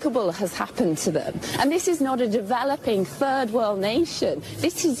unthinkable has happened to them. And this is not a developing third world nation.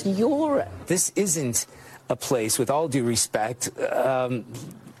 This is Europe. This isn't a place, with all due respect,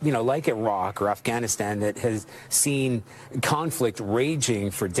 like Iraq or Afghanistan, that has seen conflict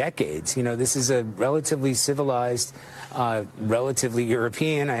raging for decades. This is a relatively civilized, relatively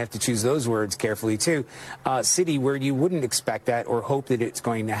European, I have to choose those words carefully too, city where you wouldn't expect that or hope that it's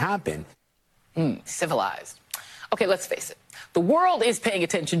going to happen. Civilized. Okay, let's face it. The world is paying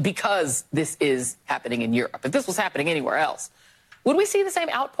attention because this is happening in Europe. If this was happening anywhere else, would we see the same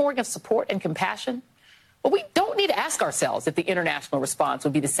outpouring of support and compassion? Well, we don't need to ask ourselves if the international response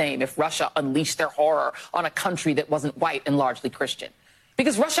would be the same if Russia unleashed their horror on a country that wasn't white and largely Christian.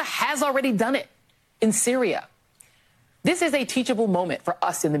 Because Russia has already done it in Syria. This is a teachable moment for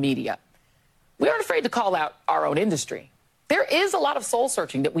us in the media. We aren't afraid to call out our own industry. There is a lot of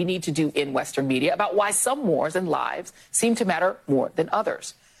soul-searching that we need to do in Western media about why some wars and lives seem to matter more than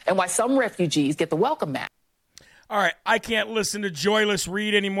others, and why some refugees get the welcome mat. All right, I can't listen to Joyless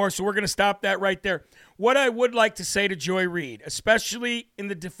Reed anymore, so we're going to stop that right there. What I would like to say to Joy Reid, especially in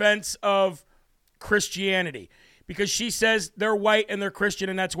the defense of Christianity, because she says they're white and they're Christian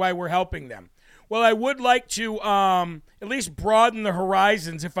and that's why we're helping them. Well, I would like to at least broaden the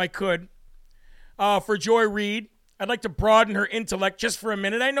horizons, if I could, for Joy Reid. I'd like to broaden her intellect just for a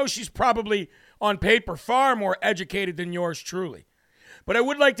minute. I know she's probably, on paper, far more educated than yours truly. But I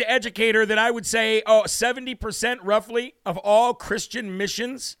would like to educate her that I would say 70% roughly of all Christian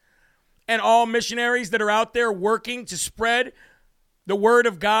missions and all missionaries that are out there working to spread the word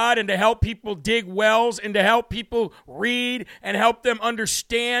of God and to help people dig wells and to help people read and help them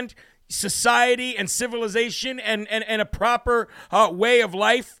understand society and civilization and a proper way of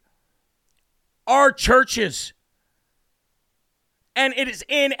life are churches. And it is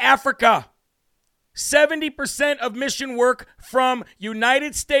in Africa. 70% of mission work from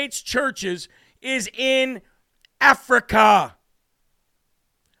United States churches is in Africa.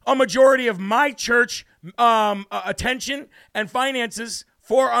 A majority of my church attention and finances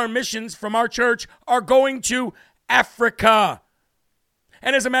for our missions from our church are going to Africa.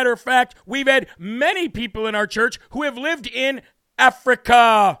 And as a matter of fact, we've had many people in our church who have lived in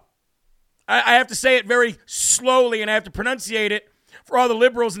Africa. I have to say it very slowly and I have to pronunciate it for all the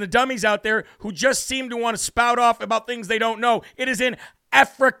liberals and the dummies out there who just seem to want to spout off about things they don't know. It is in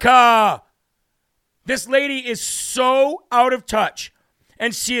Africa. This lady is so out of touch,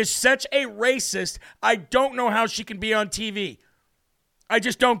 and she is such a racist, I don't know how she can be on TV. I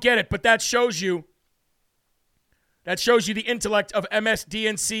just don't get it, but that shows you That shows you the intellect of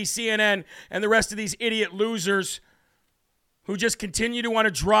MSDNC, CNN, and the rest of these idiot losers who just continue to want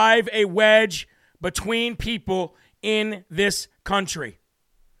to drive a wedge between people in this country.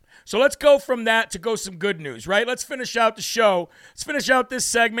 So let's go from that to go some good news, right? Let's finish out the show. Let's finish out this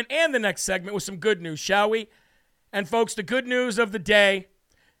segment and the next segment with some good news, shall we? And folks, the good news of the day,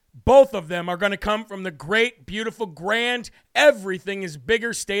 both of them are going to come from the great, beautiful, grand, everything is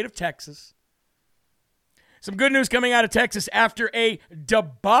bigger state of Texas. Some good news coming out of Texas after a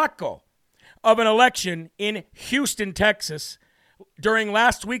debacle of an election in Houston, Texas, during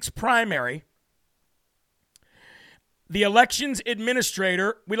last week's primary. The elections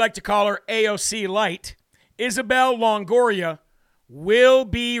administrator, we like to call her AOC Light, Isabel Longoria, will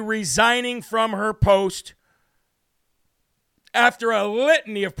be resigning from her post after a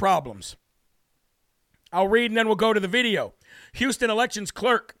litany of problems. I'll read and then we'll go to the video. Houston elections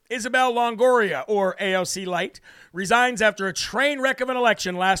clerk Isabel Longoria, or AOC Light, resigns after a train wreck of an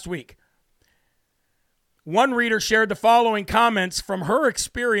election last week. One reader shared the following comments from her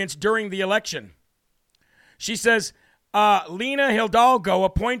experience during the election. She says, Lena Hidalgo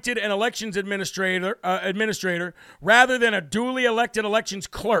appointed an elections administrator rather than a duly elected elections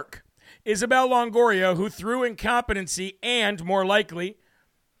clerk. Isabel Longoria, who through incompetency and, more likely,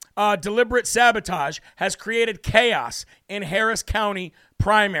 deliberate sabotage, has created chaos in Harris County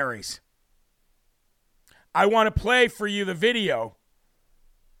primaries. I want to play for you the video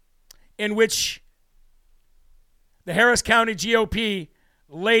in which the Harris County GOP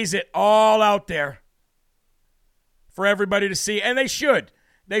lays it all out there for everybody to see. And they should.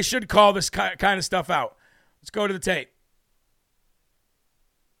 They should call this kind of stuff out. Let's go to the tape.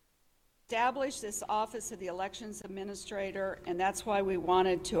 Established this office of the elections administrator, and that's why we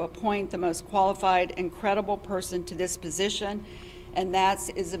wanted to appoint the most qualified and credible person to this position, and that's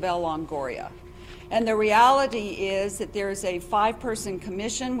Isabel Longoria. And the reality is that there's a 5-person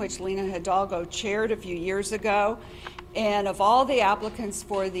commission, which Lena Hidalgo chaired a few years ago, and of all the applicants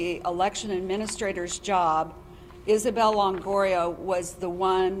for the election administrator's job, Isabel Longoria was the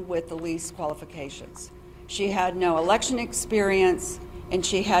one with the least qualifications. She had no election experience, and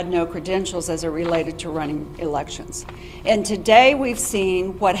she had no credentials as it related to running elections. And today we've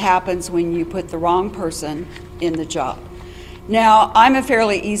seen what happens when you put the wrong person in the job. Now, I'm a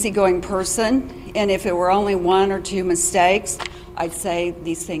fairly easygoing person, and if it were only 1 or 2 mistakes, I'd say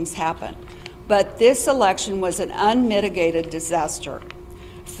these things happen. But this election was an unmitigated disaster.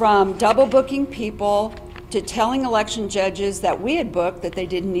 From double booking people to telling election judges that we had booked that they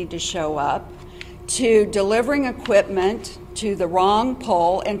didn't need to show up, to delivering equipment to the wrong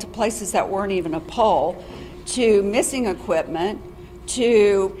poll and to places that weren't even a poll, to missing equipment,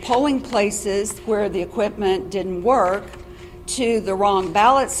 to polling places where the equipment didn't work, to the wrong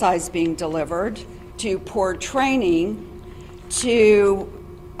ballot size being delivered, to poor training, to,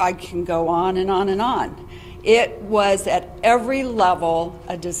 I can go on and on and on. It was at every level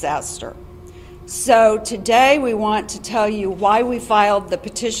a disaster. So today we want to tell you why we filed the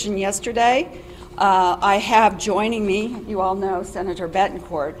petition yesterday. I have joining me, you all know Senator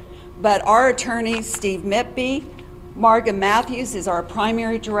Betancourt, but our attorney, Steve Mitby, Marga Matthews is our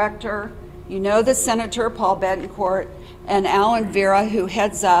primary director. You know the Senator, Paul Betancourt, and Alan Vera, who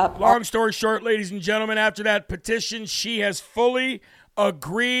heads up. Long story short, ladies and gentlemen, after that petition, she has fully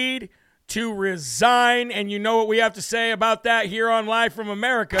agreed to resign. And you know what we have to say about that here on Live from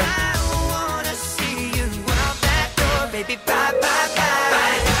America. I wanna see you out that door, baby, bye, bye,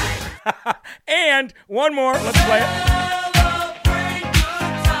 bye. And one more. Let's play it.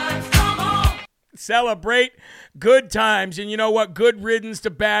 Celebrate good times. And you know what? Good riddance to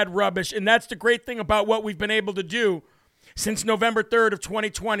bad rubbish. And that's the great thing about what we've been able to do since November 3rd of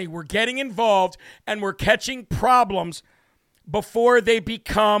 2020. We're getting involved and we're catching problems before they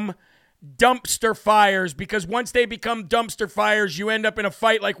become dumpster fires. Because once they become dumpster fires, you end up in a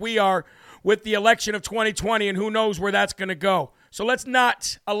fight like we are with the election of 2020. And who knows where that's going to go. So let's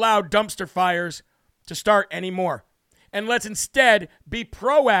not allow dumpster fires to start anymore. And let's instead be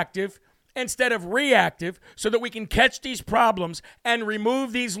proactive instead of reactive so that we can catch these problems and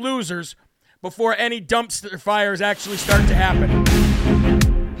remove these losers before any dumpster fires actually start to happen.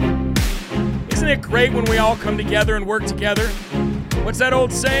 Isn't it great when we all come together and work together? What's that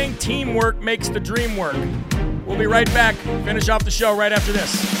old saying? Teamwork makes the dream work. We'll be right back. Finish off the show right after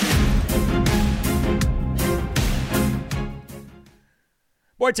this.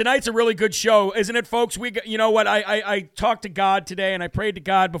 Boy, tonight's a really good show, isn't it, folks? You know what? I talked to God today, and I prayed to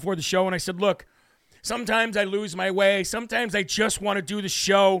God before the show, and I said, look, sometimes I lose my way. Sometimes I just want to do the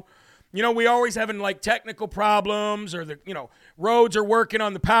show You know, we always having like technical problems, or the, roads are working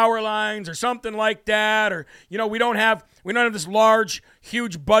on the power lines or something like that. Or, we don't have this large,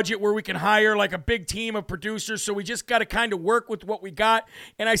 huge budget where we can hire like a big team of producers. So we just got to kind of work with what we got.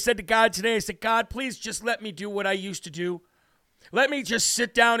 And I said to God today, I said, God, please just let me do what I used to do. Let me just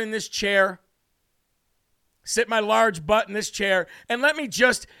sit down in this chair, sit my large butt in this chair, and let me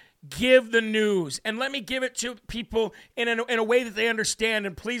just give the news, and let me give it to people in a way that they understand.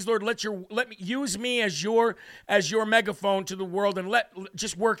 And please, Lord, let me use me as your megaphone to the world, and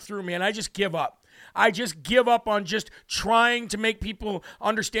just work through me. And I just give up. I just give up on just trying to make people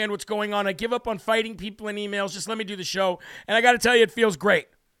understand what's going on. I give up on fighting people in emails. Just let me do the show. And I got to tell you, it feels great.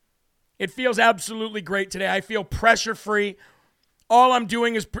 It feels absolutely great today. I feel pressure-free. All I'm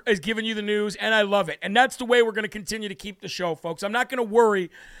doing is giving you the news, and I love it. And that's the way we're going to continue to keep the show, folks. I'm not going to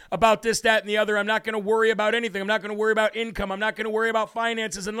worry about this, that, and the other. I'm not going to worry about anything. I'm not going to worry about income. I'm not going to worry about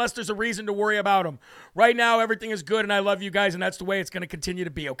finances unless there's a reason to worry about them. Right now, everything is good, and I love you guys, and that's the way it's going to continue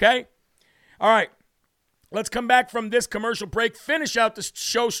to be, okay? All right. Let's come back from this commercial break, finish out the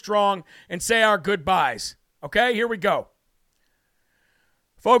show strong, and say our goodbyes. Okay? Here we go.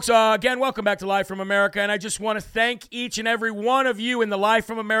 Folks, again, welcome back to Live from America, and I just want to thank each and every one of you in the Live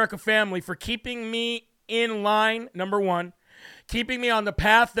from America family for keeping me in line, number one, keeping me on the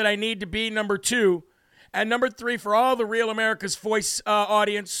path that I need to be, number two, and number three, for all the Real America's Voice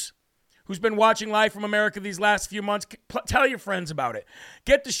audience who's been watching Live from America these last few months, tell your friends about it.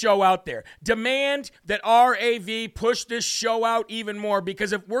 Get the show out there. Demand that RAV push this show out even more,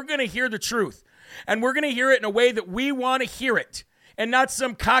 because if we're going to hear the truth, and we're going to hear it in a way that we want to hear it, and not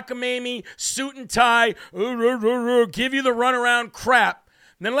some cockamamie, suit and tie, give you the runaround crap,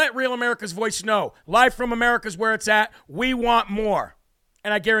 then let Real America's Voice know. Live from America's where it's at. We want more.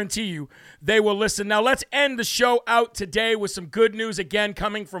 And I guarantee you they will listen. Now let's end the show out today with some good news again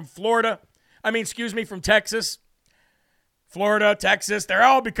coming from from Texas. Florida, Texas, they're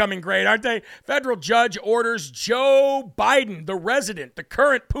all becoming great, aren't they? Federal judge orders Joe Biden, the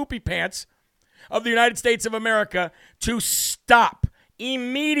current poopy pants of the United States of America, to stop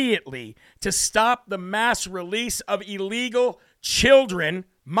immediately the mass release of illegal children,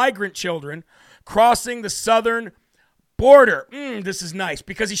 migrant children, crossing the southern border. This is nice,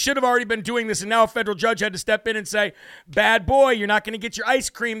 because he should have already been doing this, and now a federal judge had to step in and say, bad boy, you're not going to get your ice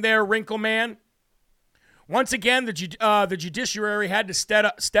cream there, wrinkle man. Once again, the judiciary had to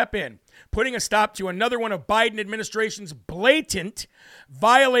step in, putting a stop to another one of Biden administration's blatant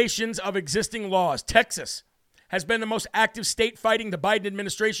violations of existing laws. Texas has been the most active state fighting the Biden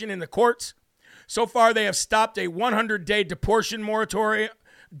administration in the courts. So far, they have stopped a 100-day deportation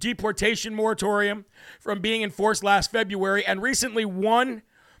moratorium from being enforced last February, and recently won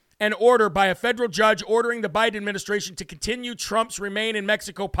an order by a federal judge ordering the Biden administration to continue Trump's Remain in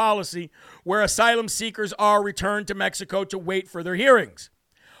Mexico policy, where asylum seekers are returned to Mexico to wait for their hearings.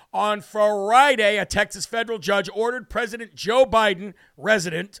 On Friday, a Texas federal judge ordered President Joe Biden,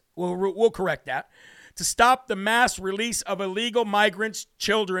 we'll correct that, to stop the mass release of illegal migrants,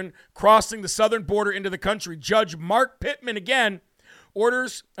 children, crossing the southern border into the country. Judge Mark Pittman, again, order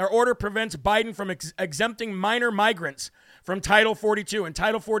prevents Biden from exempting minor migrants from Title 42. And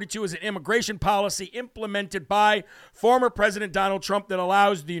Title 42 is an immigration policy implemented by former President Donald Trump that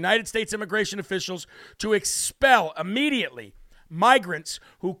allows the United States immigration officials to expel immediately migrants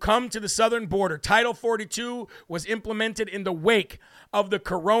who come to the southern border. Title 42 was implemented in the wake of the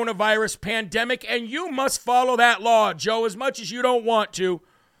coronavirus pandemic, and you must follow that law, Joe, as much as you don't want to.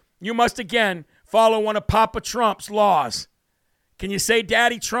 You must, again, follow one of Papa Trump's laws. Can you say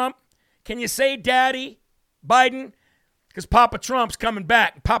Daddy Trump? Can you say Daddy Biden? Because Papa Trump's coming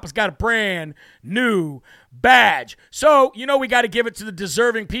back. Papa's got a brand new badge. So, we got to give it to the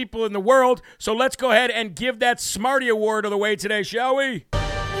deserving people in the world. So let's go ahead and give that Smarty Award of the way today, shall we?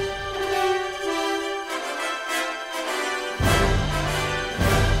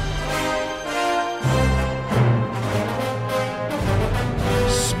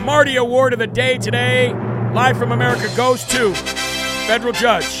 Smarty Award of the day today, Live from America, goes to federal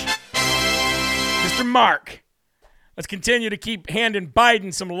judge, Mr. Mark. Let's continue to keep handing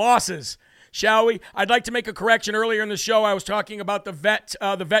Biden some losses, shall we? I'd like to make a correction. Earlier in the show, I was talking about the vet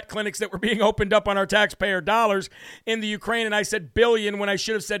clinics that were being opened up on our taxpayer dollars in the Ukraine, and I said billion when I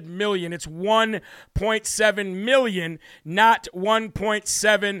should have said million. It's 1.7 million, not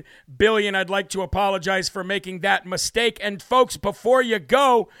 1.7 billion. I'd like to apologize for making that mistake. And folks, before you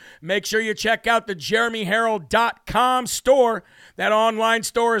go, make sure you check out the JeremyHerald.com store. That online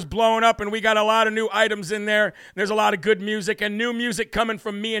store is blowing up, and we got a lot of new items in there. There's a lot of good music, and new music coming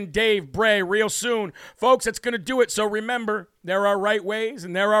from me and Dave Bray Day real soon. Folks, that's going to do it. So remember, there are right ways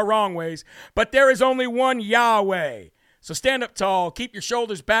and there are wrong ways, but there is only one Yahweh. So stand up tall, keep your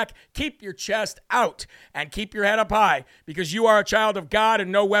shoulders back, keep your chest out, and keep your head up high, because you are a child of God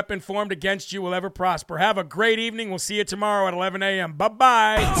and no weapon formed against you will ever prosper. Have a great evening. We'll see you tomorrow at 11 a.m.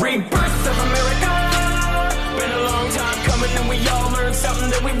 Bye-bye. Rebirth of America. Been a long time coming, and we all learned something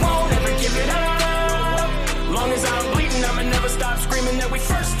that we won't ever give it up. Long as I'm bleeding, I'ma never stop screaming that we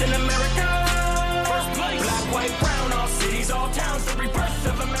first in America. First place. Black, white, brown, all cities, all towns, the rebirth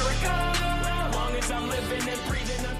of America. Long as I'm living and breathing.